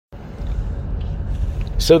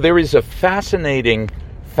So there is a fascinating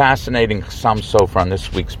Chasam Sofer on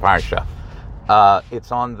this week's Parsha.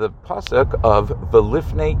 It's on the pasuk of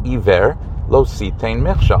V'lifnei Iver lo sitein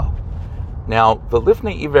michshal. Now,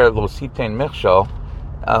 V'lifnei Iver lo sitein michshal,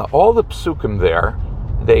 all the psukim there,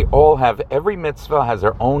 they all have, every mitzvah has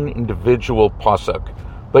their own individual pasuk.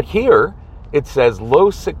 But here, it says,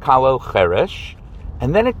 Lo sikalel cheresh,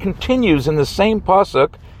 and then it continues in the same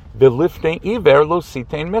pasuk, V'lifnei Iver lo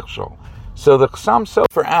sitein michshal. So the Chasam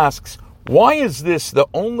Sofer asks, why is this the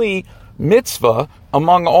only mitzvah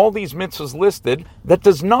among all these mitzvahs listed that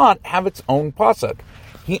does not have its own pasuk?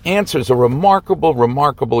 He answers a remarkable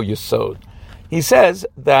yesod. He says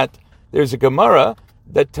that there's a Gemara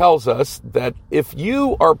that tells us that if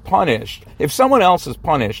you are punished, if someone else is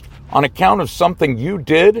punished on account of something you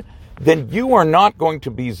did, then you are not going to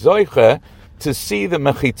be zoiche to see the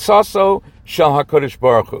mechitzaso shel HaKadosh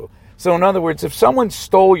Baruch Hu. So in other words, if someone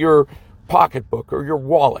stole your pocketbook or your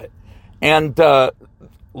wallet, and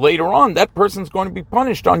later on that person's going to be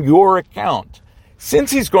punished on your account.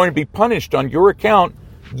 Since he's going to be punished on your account,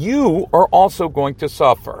 you are also going to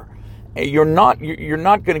suffer. You're not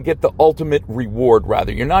going to get the ultimate reward.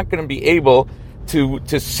 Rather, you're not going to be able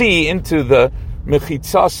to see into the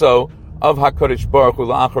mechitzaso of HaKadosh Baruch Hu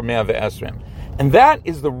la'achar mea ve'esrim. And that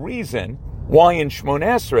is the reason why in Shmon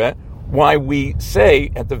Esrei, why we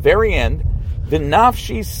say at the very end,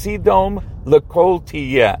 V'nafshi sidom lekol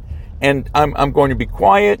tiyeh. And I'm going to be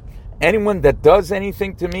quiet. Anyone that does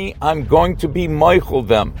anything to me, I'm going to be meichel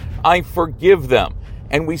them. I forgive them.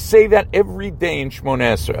 And we say that every day in Shmon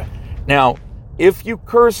Esrei. Now, if you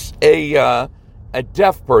curse a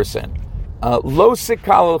deaf person, lo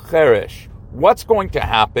sikal cheresh, what's going to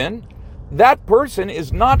happen? That person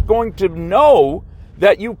is not going to know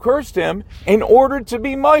that you cursed him in order to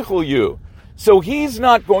be meichel you. So he's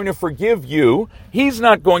not going to forgive you. He's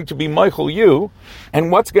not going to be meichel you.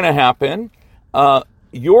 And what's going to happen?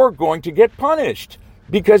 You're going to get punished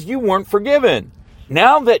because you weren't forgiven.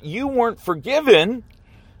 Now that you weren't forgiven,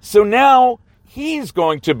 so now he's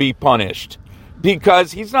going to be punished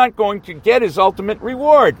because he's not going to get his ultimate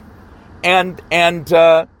reward. And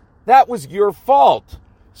that was your fault.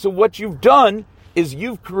 So what you've done is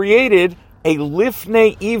you've created a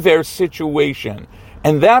lifnei iver situation.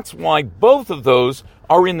 And that's why both of those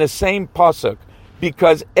are in the same pasuk,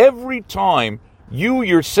 because every time you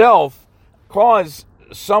yourself cause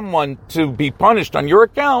someone to be punished on your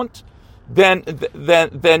account, then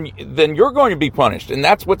you're going to be punished, and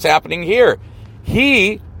that's what's happening here.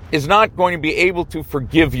 He is not going to be able to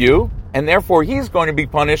forgive you, and therefore he's going to be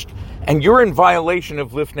punished, and you're in violation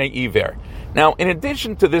of lifnei iver. Now, in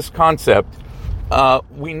addition to this concept,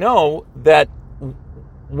 we know that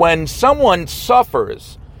when someone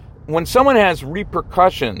suffers, when someone has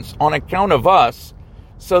repercussions on account of us,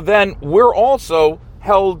 so then we're also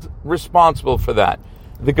held responsible for that.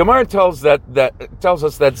 The Gemara tells us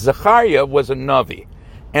that Zechariah was a Navi,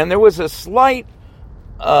 and there was a slight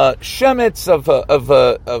shemetz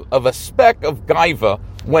of a speck of gaiva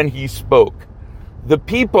when he spoke. The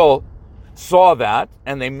people saw that,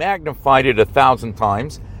 and they magnified it 1,000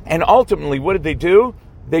 times, and ultimately, what did they do?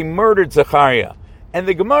 They murdered Zechariah. And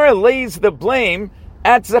the Gemara lays the blame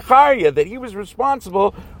at Zechariah, that he was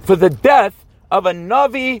responsible for the death of a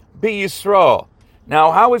Navi b'Yisrael.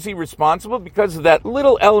 Now, how is he responsible? Because of that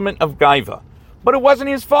little element of gaiva. But it wasn't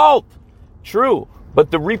his fault. True.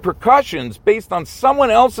 But the repercussions based on someone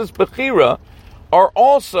else's bechira are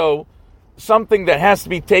also something that has to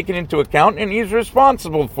be taken into account, and he's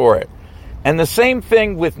responsible for it. And the same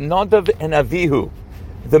thing with Nadav and Avihu.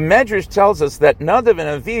 The Medrash tells us that Nadav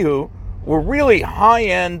and Avihu were really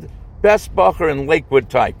high-end, best bacher and Lakewood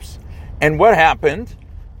types. And what happened?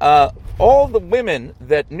 All the women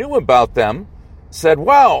that knew about them said,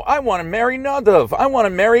 wow, I want to marry Nadav. I want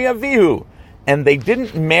to marry Avihu. And they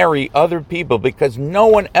didn't marry other people because no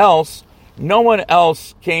one else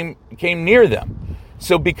came near them.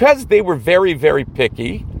 So because they were very, very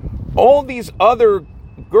picky, all these other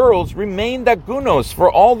girls remained agunos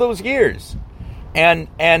for all those years. And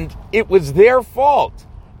it was their fault,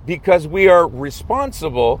 because we are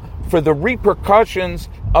responsible for the repercussions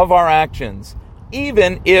of our actions,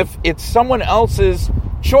 even if it's someone else's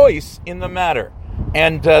choice in the matter.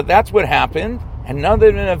 And that's what happened. And Nadav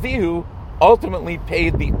and Avihu ultimately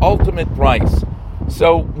paid the ultimate price.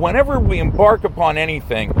 So whenever we embark upon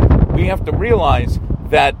anything, we have to realize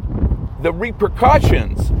that the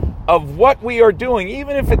repercussions of what we are doing,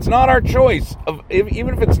 even if it's not our choice, even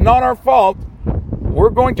if it's not our fault, we're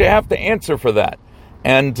going to have to answer for that.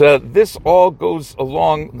 And this all goes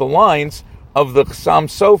along the lines of the Chasam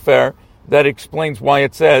Sofer that explains why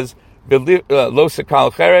it says, Lo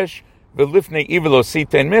sekal cheresh, V'lifnei iver lo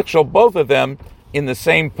sitein michshol, both of them in the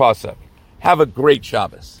same pasuk. Have a great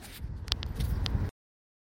Shabbos.